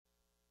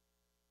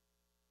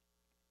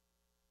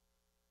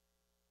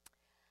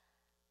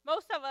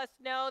Most of us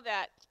know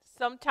that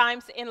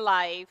sometimes in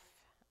life,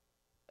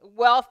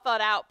 well thought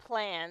out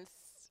plans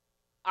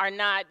are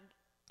not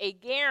a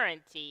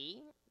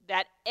guarantee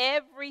that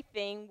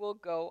everything will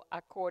go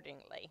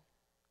accordingly.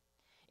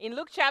 In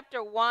Luke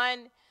chapter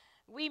 1,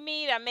 we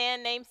meet a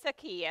man named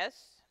Zacchaeus.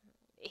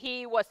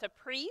 He was a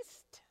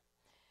priest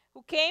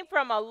who came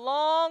from a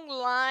long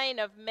line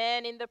of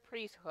men in the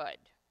priesthood.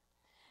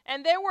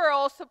 And there were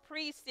also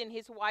priests in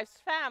his wife's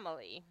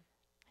family.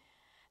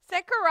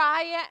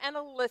 Zechariah and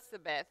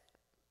Elizabeth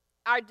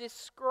are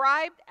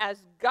described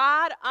as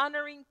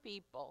God-honoring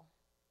people,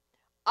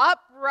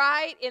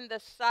 upright in the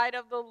sight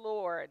of the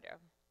Lord.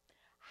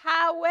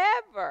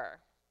 However,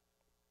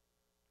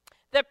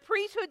 the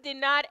priesthood did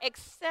not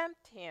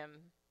exempt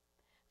him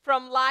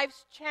from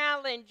life's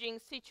challenging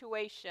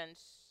situations.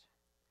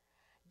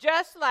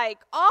 Just like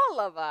all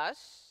of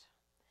us,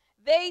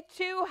 they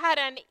too had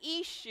an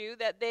issue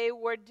that they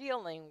were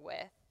dealing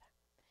with.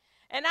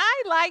 And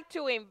I'd like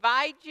to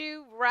invite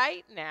you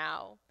right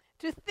now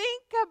to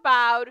think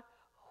about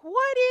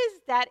what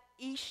is that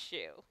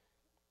issue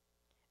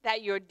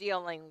that you're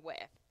dealing with?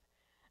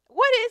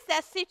 What is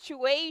that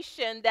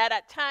situation that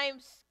at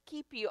times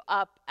keep you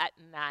up at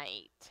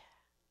night?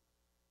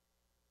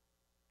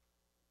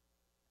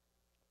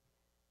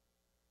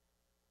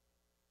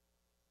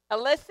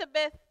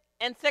 Elizabeth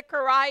and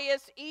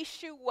Zechariah's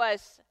issue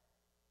was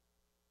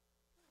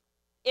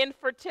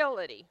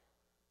infertility.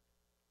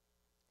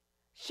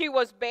 She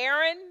was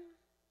barren.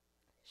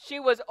 She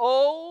was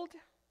old.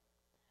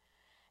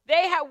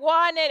 They had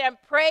wanted and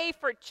prayed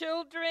for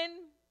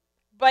children,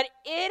 but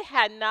it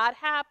had not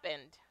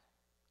happened.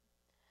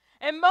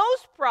 And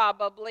most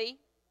probably,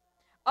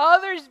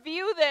 others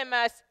view them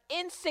as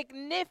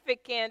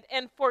insignificant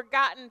and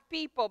forgotten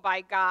people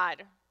by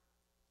God.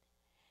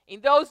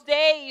 In those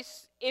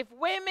days, if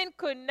women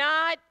could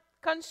not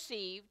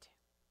conceive,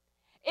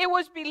 it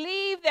was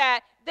believed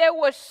that there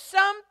was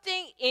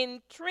something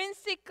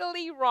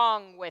intrinsically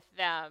wrong with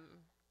them.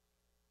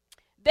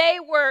 They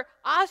were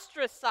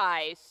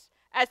ostracized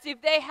as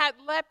if they had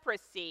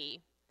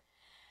leprosy.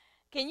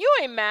 Can you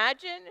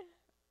imagine?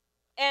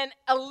 And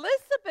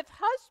Elizabeth's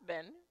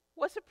husband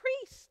was a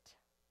priest.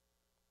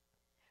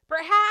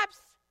 Perhaps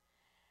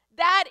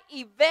that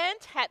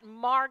event had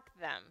marked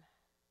them,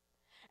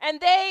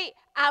 and they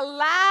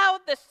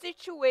allowed the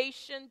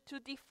situation to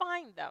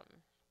define them.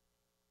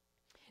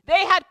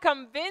 They had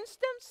convinced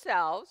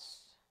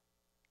themselves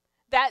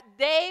that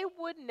they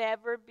would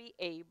never be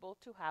able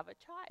to have a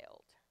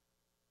child.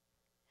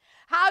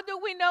 How do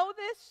we know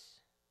this?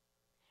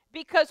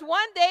 Because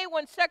one day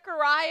when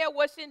Zechariah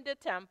was in the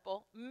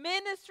temple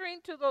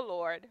ministering to the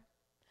Lord,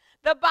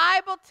 the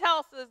Bible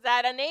tells us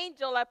that an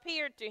angel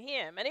appeared to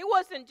him. And it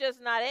wasn't just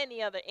not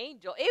any other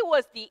angel. It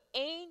was the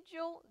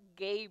angel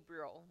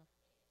Gabriel.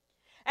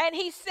 And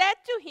he said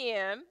to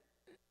him,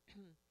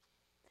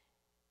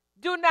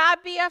 "Do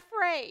not be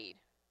afraid.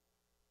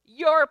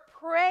 Your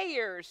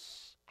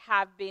prayers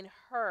have been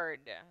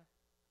heard.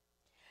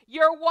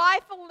 Your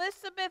wife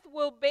Elizabeth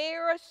will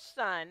bear a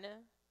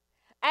son,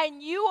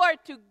 and you are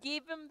to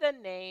give him the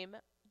name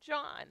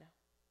John."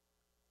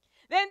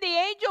 Then the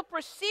angel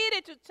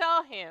proceeded to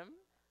tell him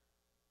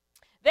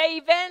the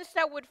events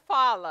that would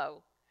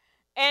follow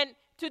and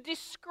to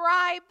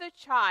describe the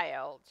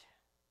child,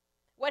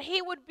 what he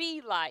would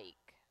be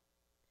like.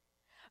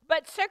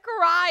 But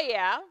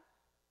Zechariah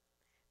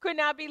could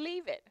not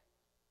believe it.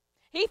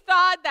 He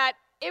thought that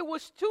it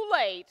was too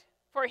late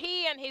for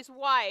he and his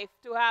wife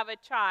to have a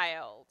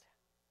child.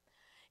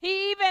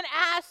 He even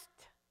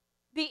asked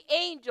the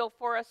angel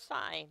for a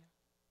sign.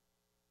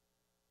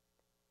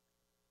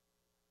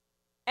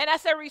 And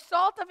as a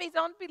result of his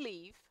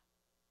unbelief,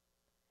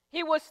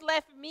 he was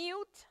left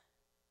mute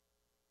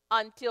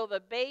until the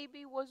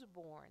baby was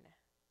born.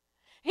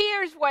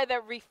 Here's where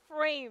the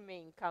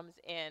reframing comes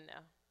in.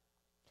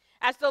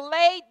 As the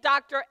late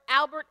Dr.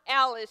 Albert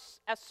Ellis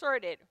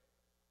asserted,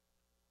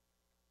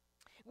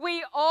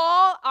 we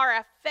all are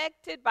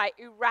affected by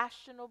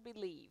irrational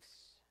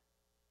beliefs.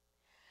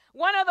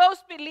 One of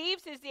those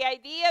beliefs is the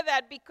idea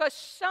that because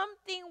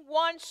something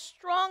once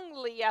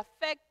strongly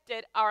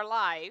affected our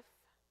life,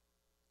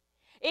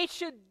 it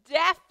should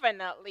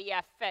definitely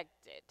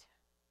affect it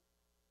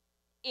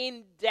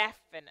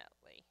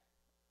indefinitely.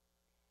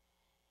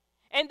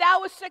 And that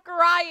was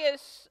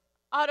Zechariah's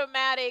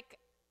automatic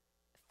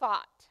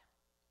thought.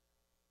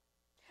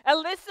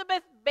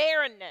 Elizabeth's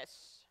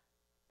barrenness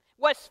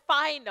was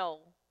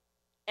final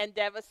and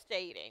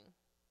devastating.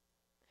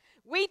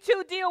 We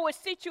too deal with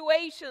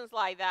situations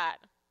like that.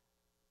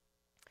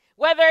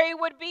 Whether it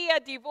would be a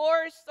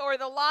divorce or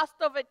the loss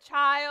of a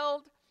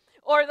child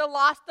or the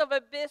loss of a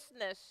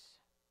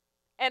business,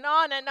 and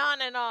on and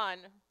on and on.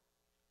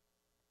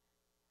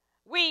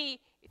 We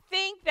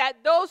think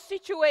that those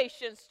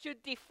situations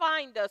should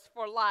define us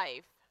for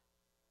life.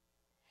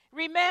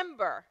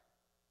 Remember,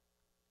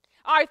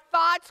 our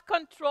thoughts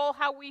control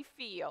how we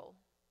feel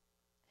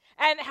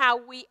and how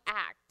we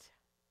act.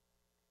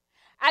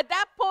 At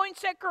that point,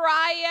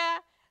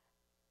 Zechariah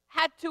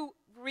had to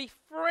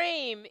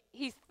reframe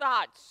his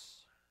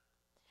thoughts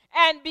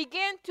and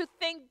begin to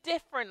think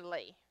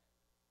differently.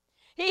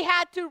 He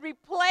had to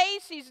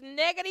replace his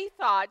negative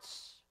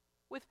thoughts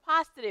with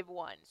positive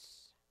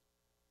ones.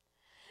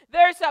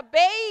 There's a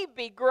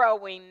baby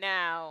growing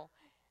now.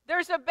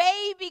 There's a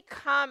baby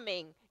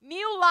coming.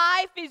 New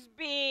life is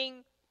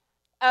being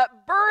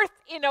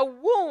birthed in a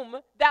womb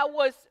that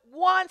was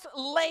once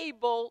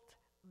labeled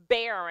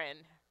barren.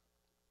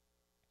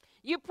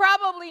 You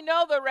probably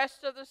know the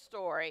rest of the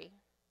story.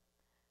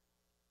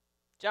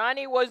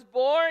 Johnny was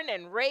born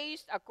and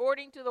raised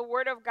according to the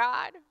Word of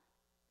God.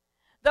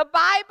 The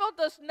Bible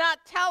does not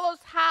tell us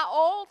how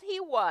old he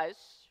was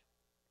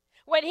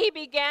when he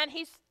began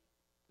his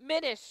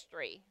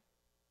ministry.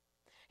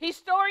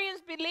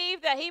 Historians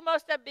believe that he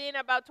must have been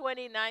about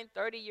 29,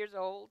 30 years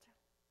old.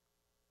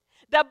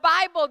 The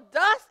Bible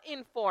does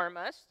inform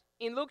us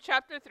in Luke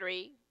chapter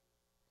 3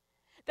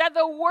 that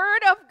the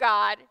Word of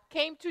God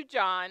came to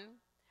John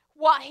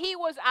while he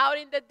was out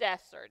in the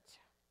desert.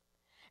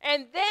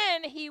 And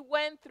then he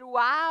went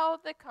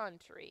throughout the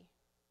country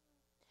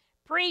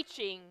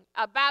preaching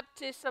a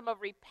baptism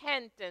of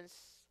repentance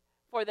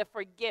for the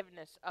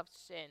forgiveness of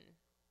sin,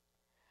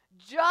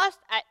 just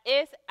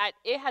as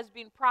it has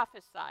been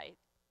prophesied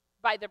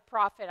by the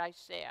prophet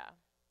Isaiah.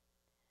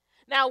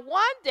 Now,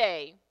 one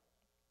day,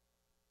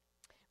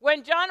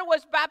 when John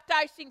was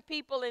baptizing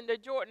people in the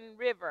Jordan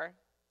River,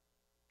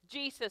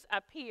 Jesus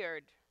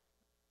appeared.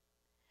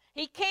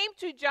 He came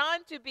to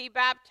John to be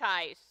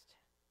baptized.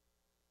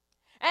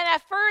 And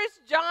at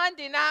first, John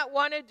did not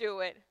want to do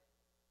it.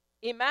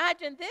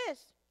 Imagine this.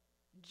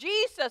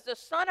 Jesus, the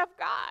Son of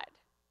God.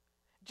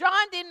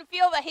 John didn't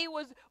feel that he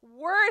was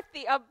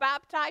worthy of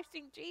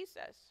baptizing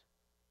Jesus.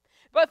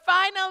 But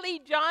finally,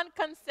 John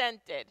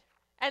consented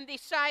and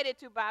decided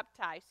to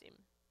baptize him.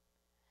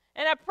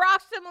 And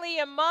approximately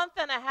a month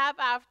and a half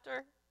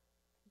after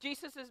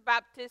Jesus'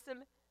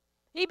 baptism,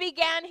 he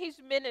began his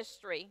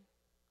ministry,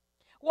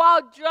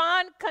 while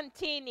John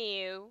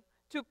continued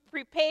to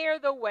prepare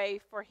the way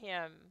for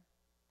him.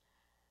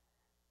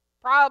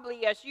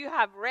 Probably, as you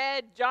have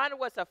read, John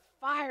was a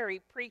fiery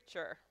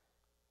preacher.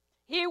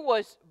 He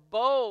was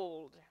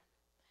bold.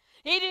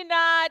 He did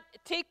not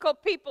tickle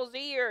people's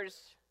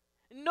ears,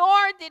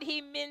 nor did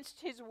he mince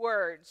his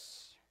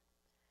words.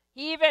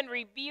 He even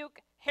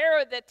rebuked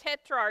Herod the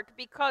Tetrarch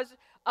because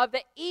of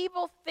the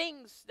evil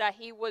things that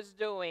he was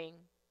doing.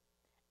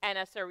 And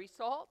as a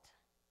result,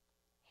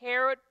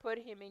 Herod put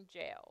him in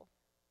jail.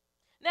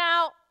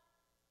 Now,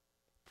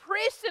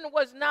 prison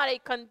was not a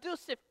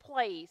conducive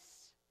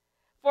place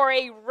for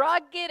a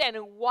rugged and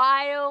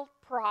wild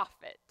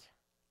prophet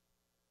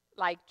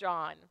like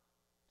John.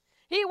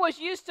 He was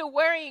used to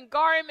wearing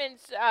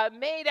garments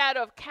made out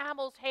of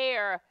camel's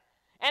hair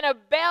and a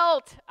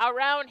belt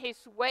around his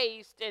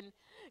waist, and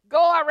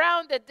go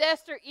around the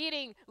desert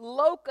eating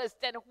locusts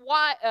and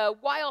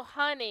wild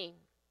honey,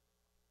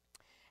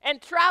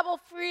 and travel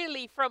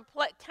freely from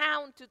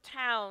town to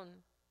town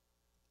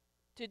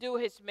to do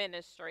his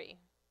ministry.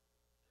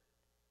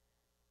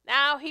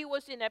 Now he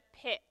was in a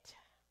pit,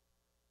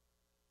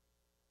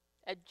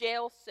 a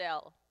jail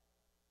cell,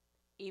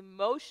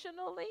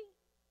 emotionally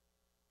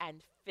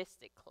and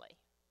physically.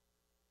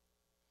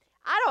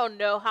 I don't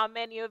know how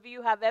many of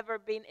you have ever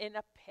been in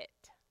a pit.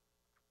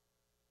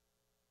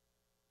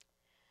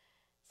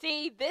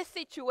 See, this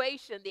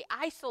situation, the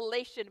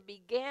isolation,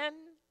 began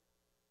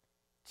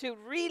to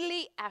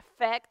really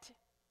affect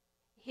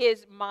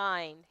his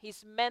mind,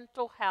 his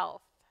mental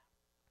health.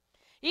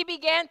 He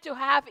began to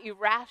have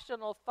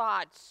irrational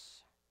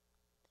thoughts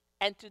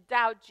and to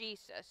doubt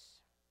Jesus.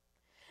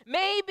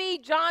 Maybe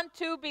John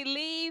too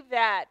believed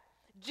that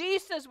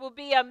Jesus would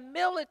be a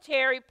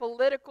military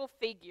political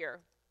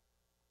figure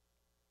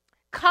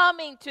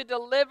coming to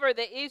deliver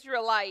the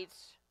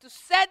Israelites, to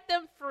set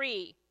them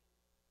free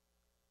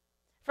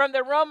from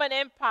the Roman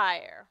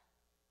Empire.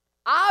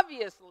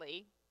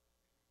 Obviously,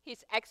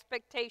 his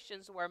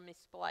expectations were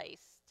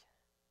misplaced.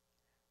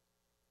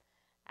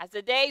 As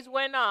the days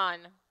went on,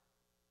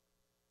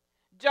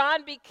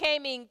 John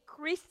became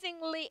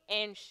increasingly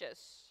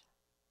anxious.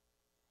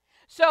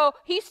 So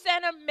he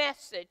sent a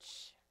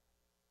message,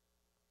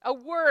 a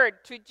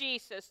word to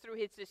Jesus through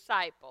his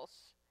disciples.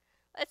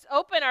 Let's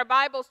open our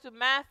Bibles to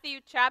Matthew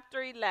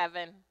chapter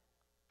 11,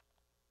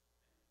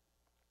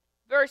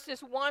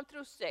 verses 1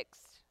 through 6,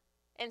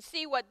 and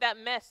see what that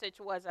message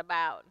was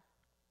about.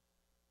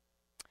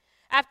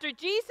 After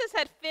Jesus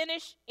had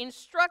finished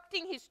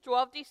instructing his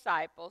 12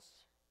 disciples,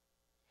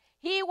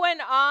 he went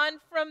on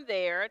from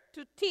there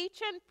to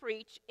teach and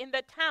preach in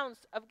the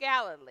towns of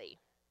Galilee.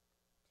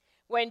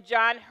 When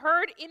John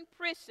heard in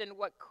prison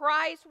what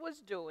Christ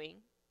was doing,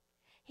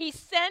 he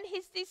sent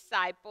his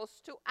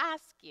disciples to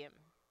ask him,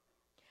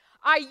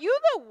 "Are you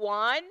the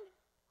one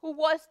who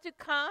was to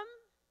come?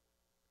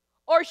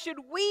 Or should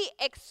we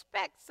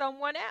expect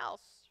someone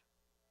else?"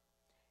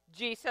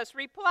 Jesus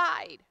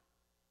replied,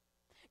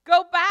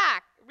 "Go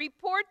back,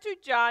 report to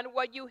John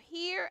what you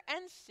hear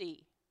and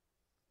see.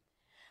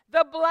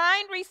 The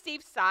blind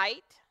receive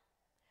sight,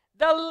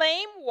 the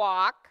lame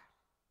walk,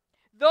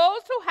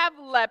 those who have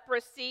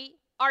leprosy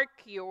are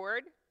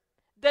cured,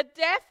 the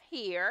deaf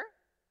hear,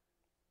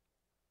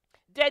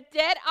 the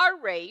dead are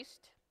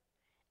raised,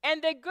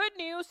 and the good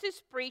news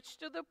is preached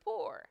to the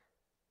poor.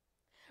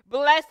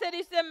 Blessed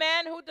is the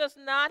man who does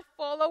not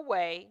fall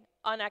away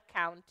on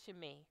account to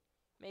me.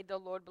 May the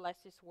Lord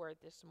bless his word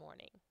this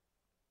morning.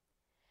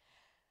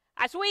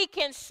 As we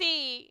can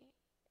see,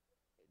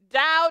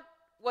 doubt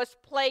was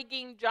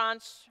plaguing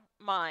John's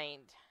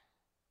mind.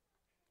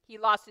 He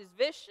lost his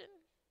vision.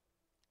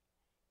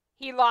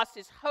 He lost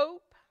his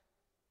hope.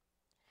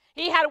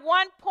 He had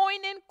one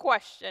poignant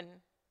question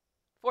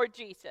for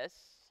Jesus.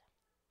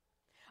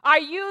 Are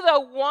you the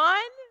one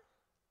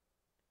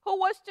who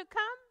was to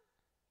come?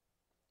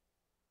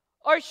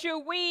 Or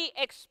should we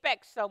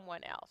expect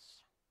someone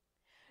else?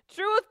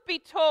 Truth be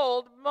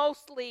told,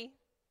 mostly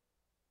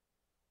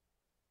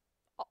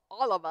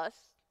all of us,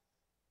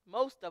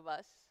 most of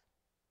us,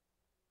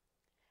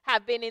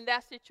 have been in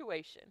that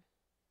situation.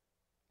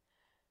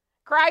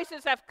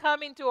 Crises have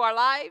come into our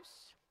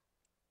lives,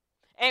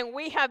 and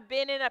we have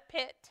been in a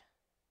pit,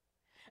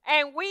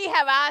 and we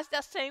have asked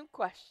the same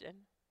question.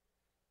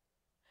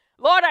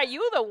 Lord, are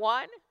you the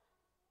one?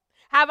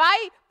 Have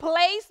I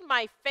placed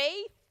my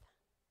faith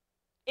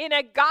in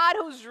a God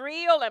who's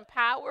real and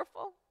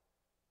powerful?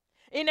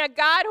 In a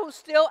God who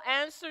still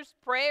answers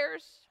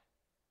prayers?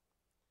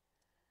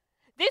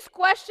 This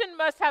question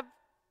must have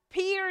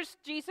pierced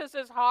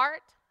Jesus'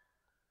 heart.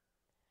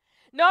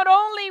 Not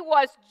only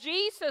was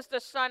Jesus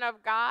the Son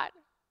of God,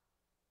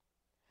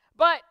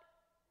 but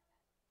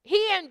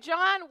he and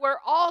John were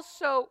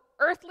also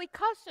earthly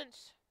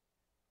cousins.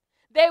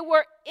 They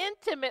were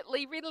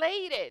intimately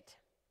related.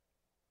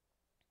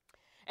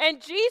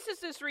 And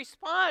Jesus'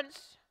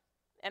 response,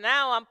 and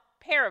now I'm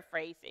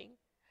paraphrasing,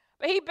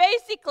 but he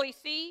basically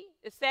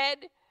said,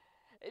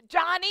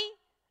 Johnny,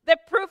 the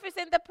proof is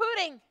in the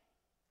pudding.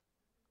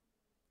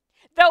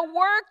 The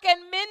work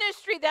and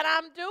ministry that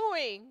I'm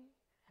doing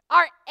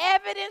are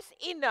evidence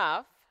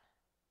enough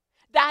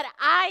that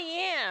I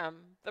am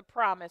the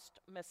promised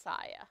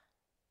Messiah.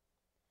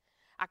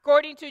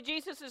 According to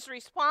Jesus'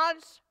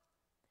 response,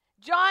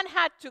 John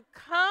had to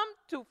come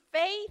to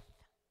faith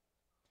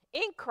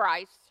in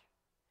Christ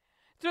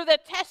through the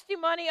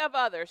testimony of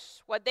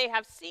others, what they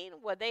have seen,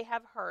 what they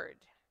have heard,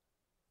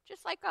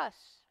 just like us.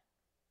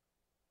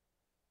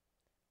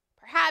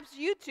 Perhaps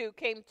you too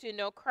came to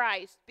know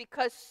Christ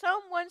because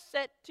someone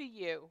said to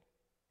you,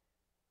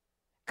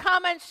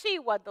 come and see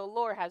what the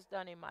Lord has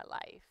done in my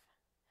life.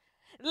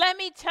 Let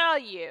me tell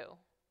you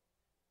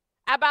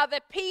about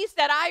the peace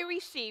that I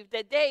received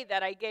the day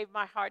that I gave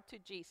my heart to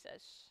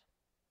Jesus.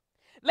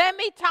 Let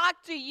me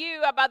talk to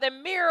you about the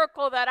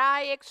miracle that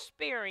I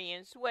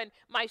experienced when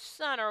my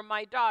son or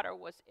my daughter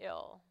was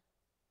ill.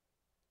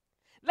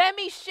 Let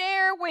me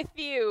share with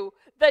you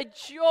the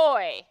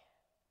joy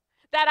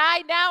that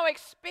I now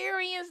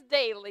experience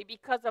daily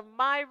because of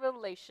my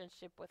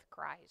relationship with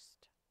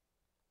Christ.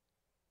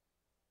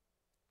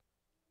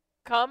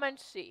 Come and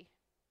see.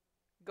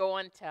 Go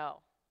and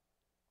tell.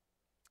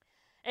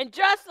 And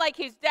just like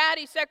his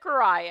daddy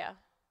Zechariah,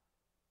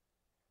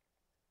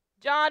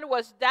 John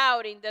was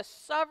doubting the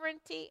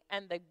sovereignty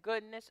and the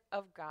goodness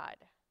of God.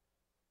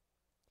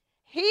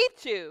 He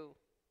too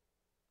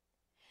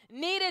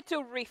needed to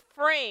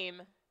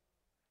reframe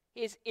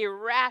his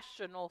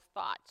irrational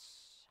thoughts.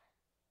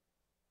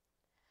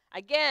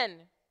 Again,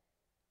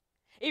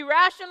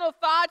 irrational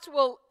thoughts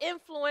will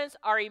influence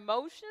our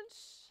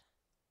emotions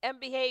and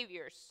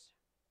behaviors.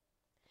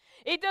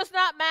 It does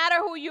not matter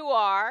who you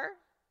are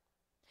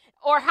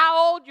or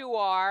how old you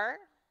are.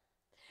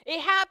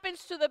 It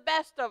happens to the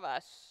best of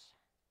us.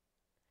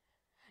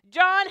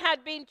 John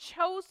had been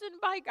chosen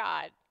by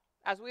God,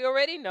 as we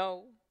already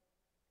know,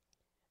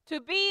 to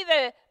be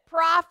the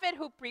prophet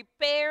who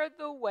prepared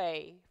the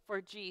way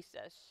for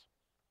Jesus.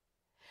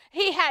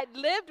 He had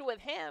lived with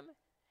him.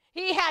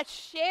 He had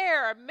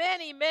shared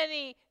many,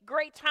 many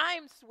great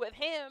times with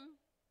him.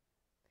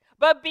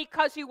 But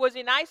because he was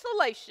in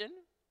isolation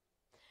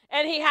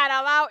and he had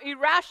allowed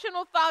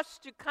irrational thoughts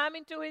to come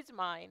into his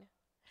mind,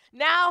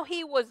 now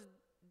he was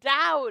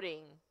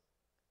doubting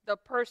the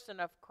person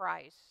of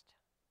Christ.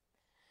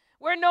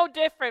 We're no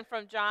different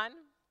from John.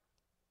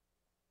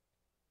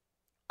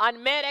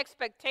 Unmet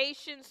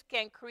expectations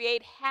can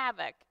create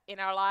havoc in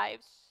our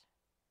lives.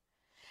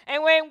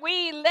 And when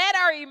we let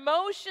our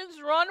emotions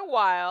run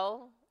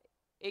wild,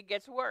 it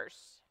gets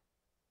worse.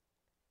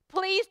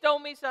 Please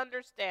don't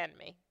misunderstand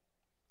me.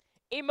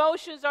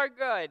 Emotions are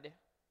good.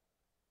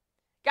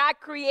 God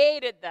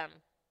created them.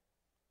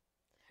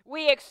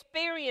 We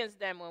experience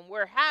them when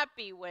we're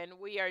happy, when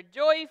we are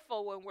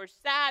joyful, when we're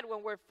sad,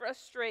 when we're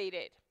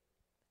frustrated.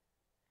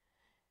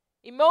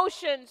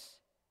 Emotions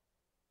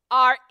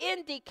are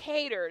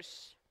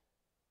indicators,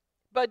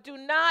 but do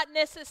not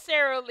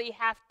necessarily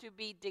have to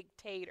be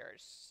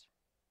dictators.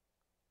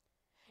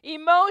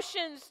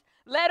 Emotions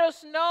let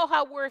us know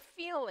how we're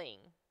feeling,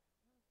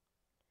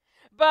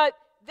 but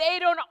they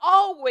don't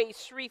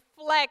always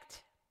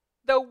reflect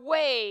the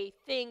way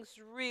things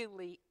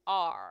really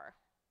are.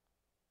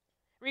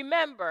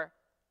 Remember,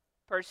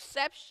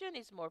 perception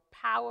is more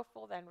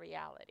powerful than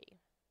reality.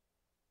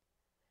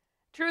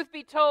 Truth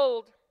be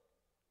told,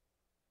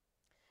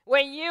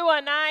 When you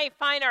and I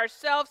find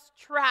ourselves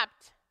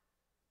trapped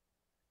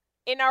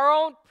in our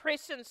own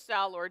prison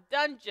cell or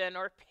dungeon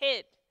or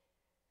pit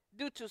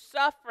due to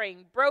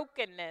suffering,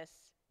 brokenness,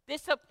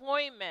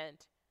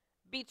 disappointment,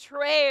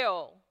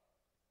 betrayal,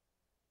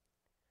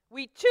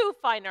 we too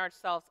find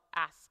ourselves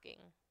asking,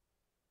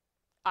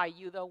 are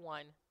you the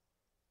one?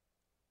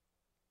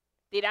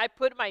 Did I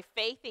put my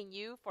faith in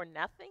you for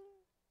nothing?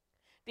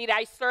 Did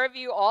I serve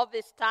you all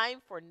this time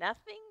for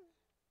nothing?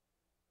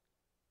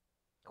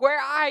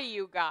 Where are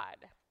you, God?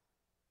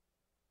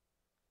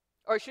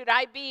 Or should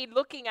I be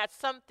looking at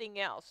something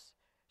else?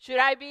 Should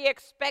I be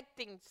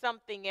expecting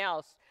something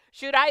else?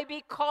 Should I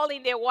be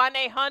calling the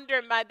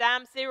 1-800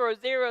 Madame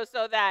 00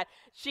 so that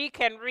she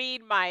can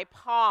read my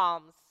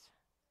palms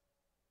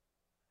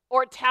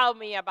or tell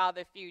me about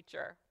the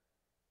future?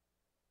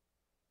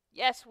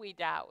 Yes, we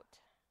doubt.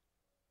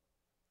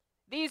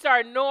 These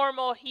are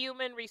normal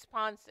human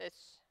responses.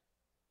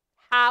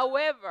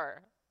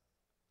 However,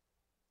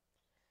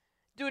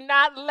 do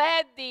not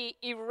let the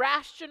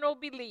irrational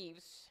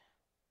beliefs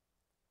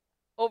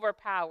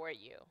overpower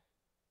you.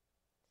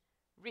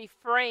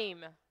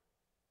 Reframe.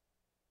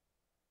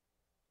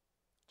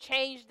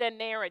 Change the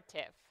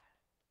narrative.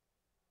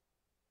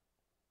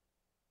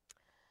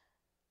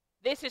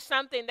 This is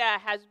something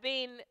that has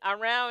been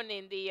around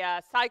in the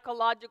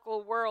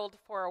psychological world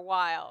for a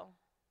while.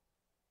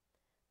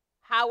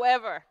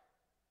 However,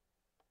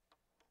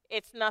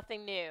 it's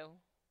nothing new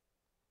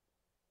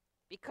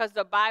because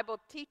the Bible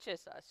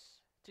teaches us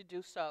to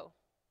do so.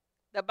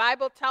 The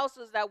Bible tells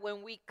us that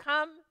when we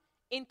come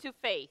into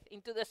faith,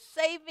 into the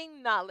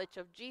saving knowledge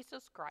of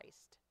Jesus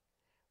Christ,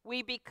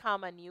 we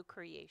become a new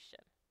creation.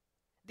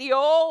 The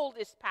old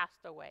is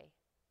passed away.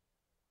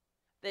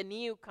 The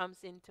new comes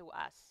into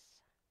us.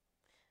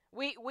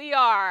 We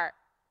are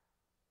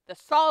the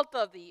salt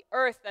of the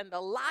earth and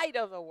the light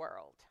of the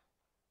world.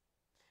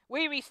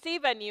 We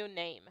receive a new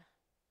name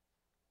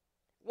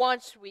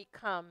once we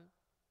come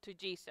to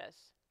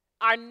Jesus.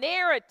 Our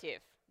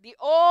narrative, the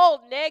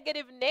old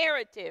negative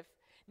narrative,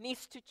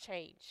 needs to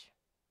change.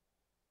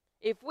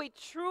 If we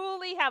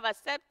truly have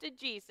accepted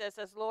Jesus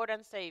as Lord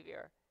and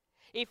Savior,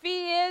 if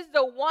He is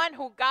the one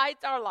who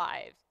guides our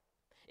lives,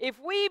 if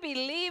we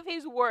believe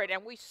His Word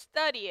and we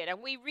study it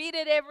and we read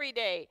it every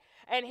day,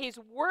 and His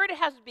Word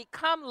has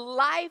become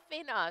life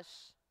in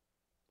us,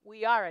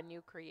 we are a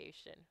new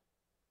creation.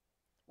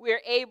 We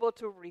are able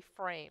to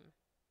reframe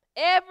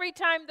every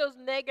time those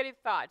negative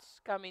thoughts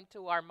come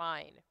into our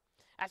mind.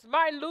 As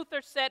Martin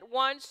Luther said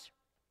once,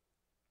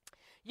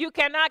 you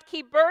cannot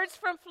keep birds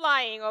from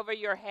flying over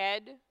your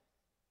head,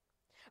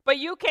 but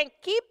you can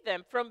keep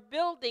them from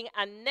building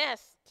a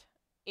nest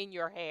in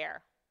your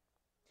hair.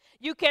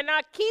 You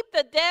cannot keep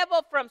the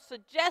devil from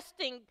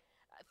suggesting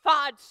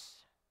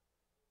thoughts,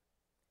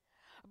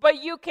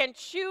 but you can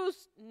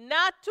choose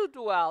not to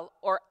dwell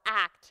or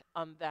act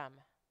on them.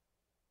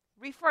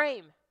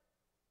 Reframe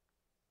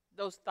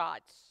those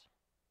thoughts.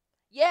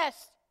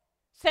 Yes,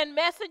 send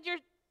messengers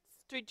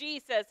to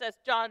Jesus as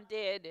John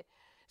did.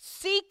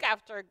 Seek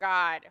after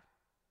God.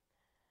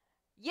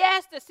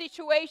 Yes, the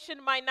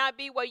situation might not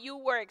be what you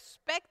were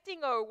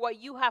expecting or what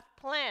you have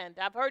planned.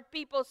 I've heard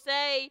people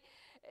say,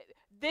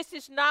 this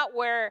is not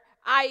where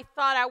I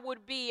thought I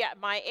would be at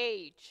my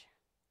age.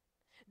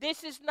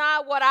 This is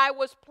not what I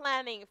was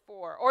planning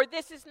for, or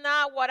this is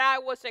not what I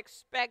was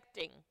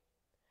expecting.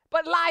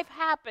 But life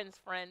happens,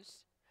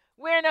 friends.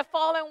 We're in a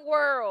fallen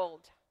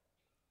world.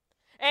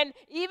 And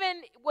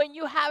even when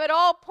you have it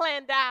all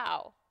planned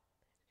out,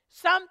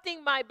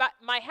 something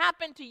might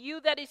happen to you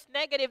that is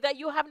negative, that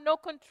you have no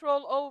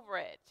control over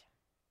it.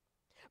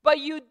 But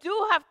you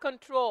do have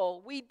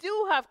control. We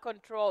do have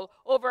control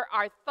over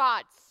our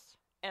thoughts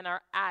and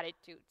our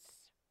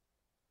attitudes.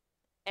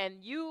 And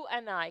you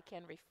and I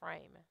can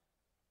reframe.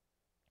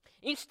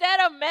 Instead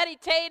of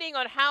meditating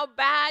on how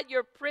bad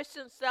your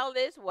prison cell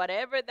is,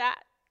 whatever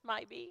that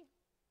might be,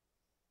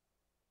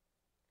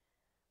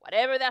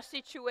 whatever that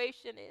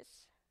situation is,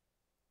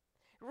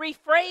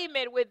 reframe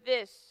it with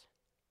this.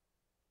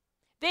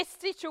 This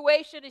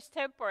situation is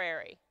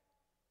temporary.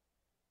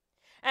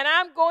 And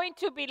I'm going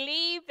to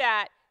believe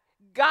that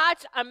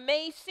God's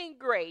amazing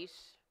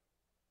grace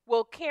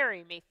will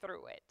carry me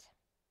through it.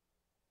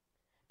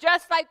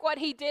 Just like what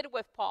He did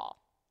with Paul.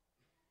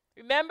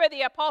 Remember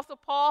the Apostle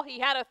Paul, he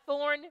had a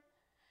thorn,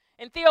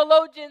 and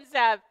theologians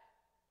have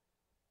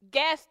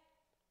guessed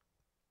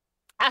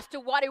as to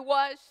what it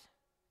was.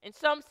 And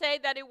some say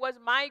that it was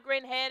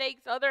migraine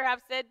headaches, others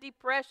have said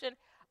depression.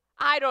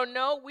 I don't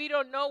know. We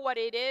don't know what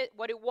it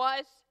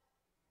was.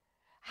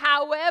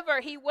 However,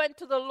 he went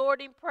to the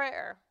Lord in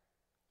prayer,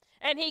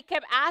 and he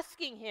kept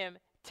asking Him,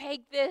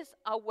 take this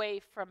away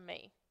from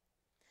me.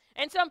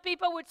 And some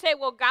people would say,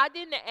 well, God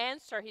didn't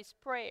answer his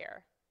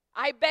prayer.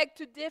 I beg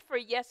to differ.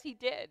 Yes, He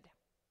did.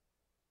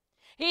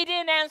 He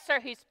didn't answer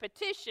his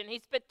petition.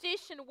 His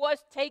petition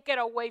was, take it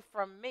away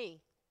from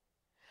me.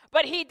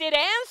 But He did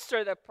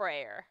answer the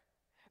prayer,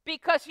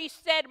 because He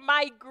said,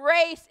 my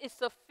grace is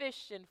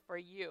sufficient for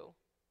you.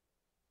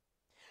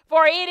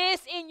 For it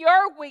is in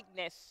your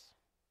weakness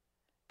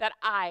that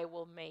I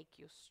will make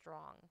you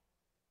strong.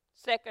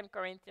 2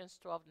 Corinthians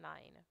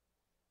 12:9.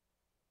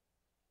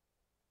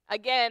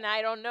 Again,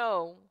 I don't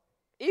know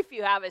if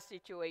you have a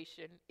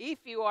situation, if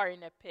you are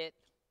in a pit,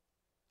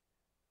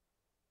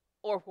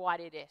 or what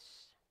it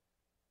is.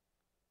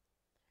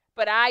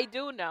 But I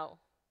do know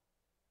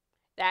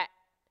that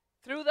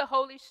through the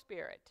Holy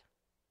Spirit,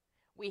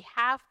 we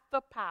have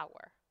the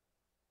power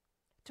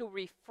to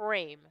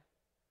reframe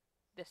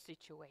the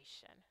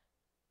situation.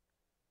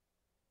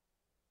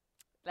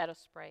 Let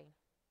us pray.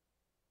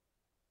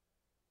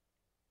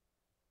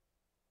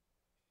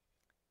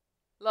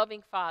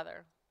 Loving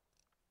Father,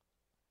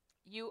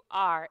 you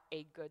are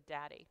a good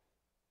daddy.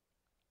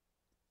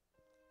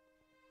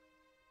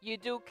 You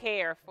do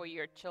care for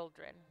your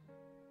children.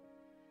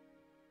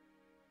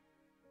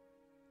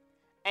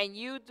 And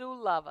you do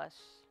love us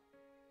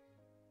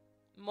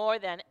more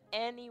than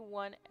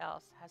anyone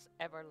else has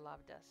ever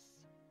loved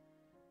us.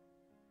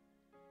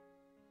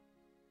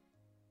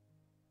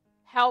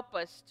 Help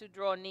us to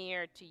draw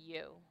near to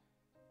you.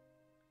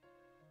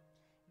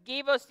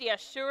 Give us the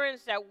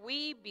assurance that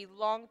we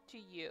belong to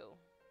you.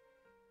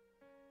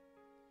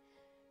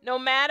 No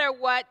matter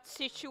what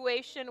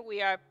situation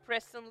we are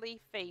presently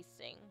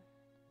facing,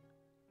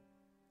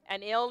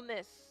 an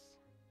illness,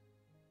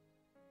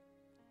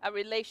 a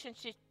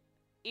relationship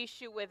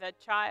issue with a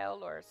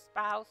child or a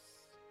spouse,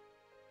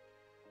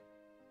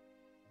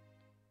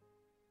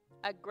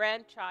 a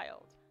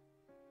grandchild,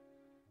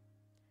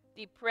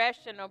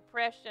 depression,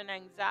 oppression,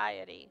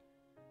 anxiety,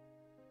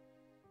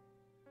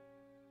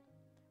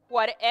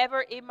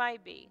 whatever it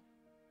might be,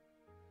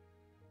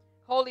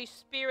 Holy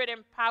Spirit,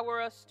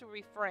 empower us to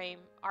reframe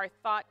our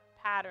thought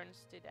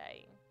patterns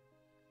today.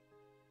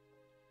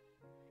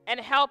 And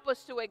help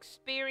us to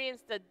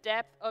experience the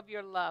depth of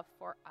your love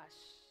for us.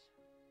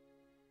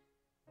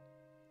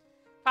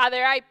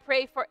 Father, I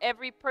pray for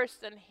every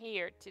person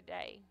here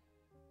today.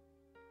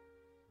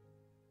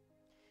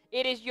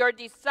 It is your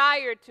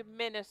desire to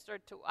minister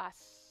to us.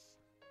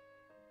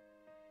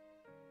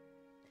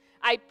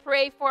 I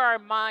pray for our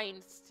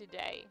minds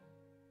today.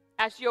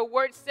 As your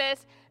word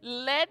says,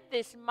 let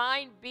this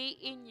mind be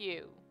in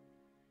you,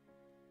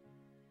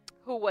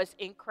 who was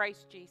in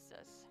Christ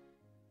Jesus.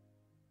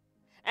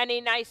 And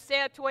in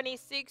Isaiah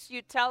 26,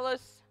 you tell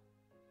us,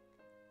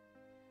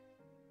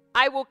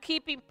 I will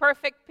keep in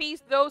perfect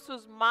peace those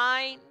whose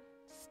mind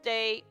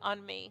stay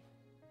on me.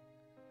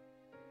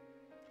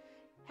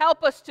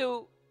 Help us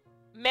to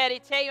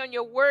meditate on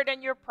your word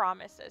and your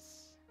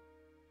promises,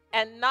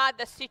 and not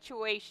the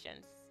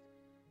situations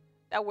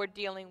that we're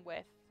dealing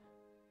with.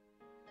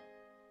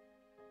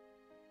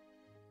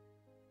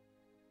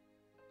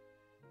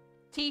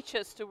 Teach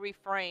us to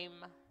reframe,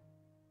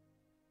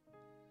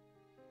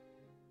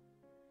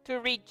 to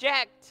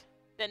reject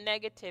the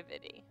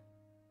negativity,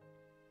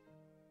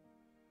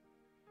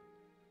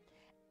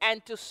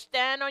 and to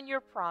stand on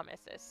your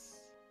promises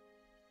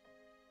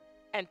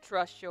and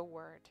trust your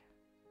word.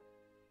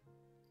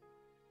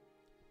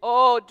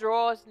 Oh,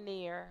 draw us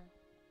near.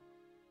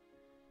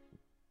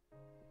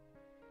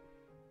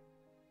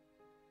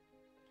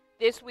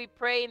 This we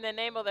pray in the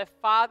name of the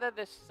Father,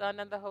 the Son,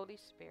 and the Holy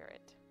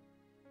Spirit.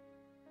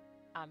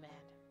 Amen.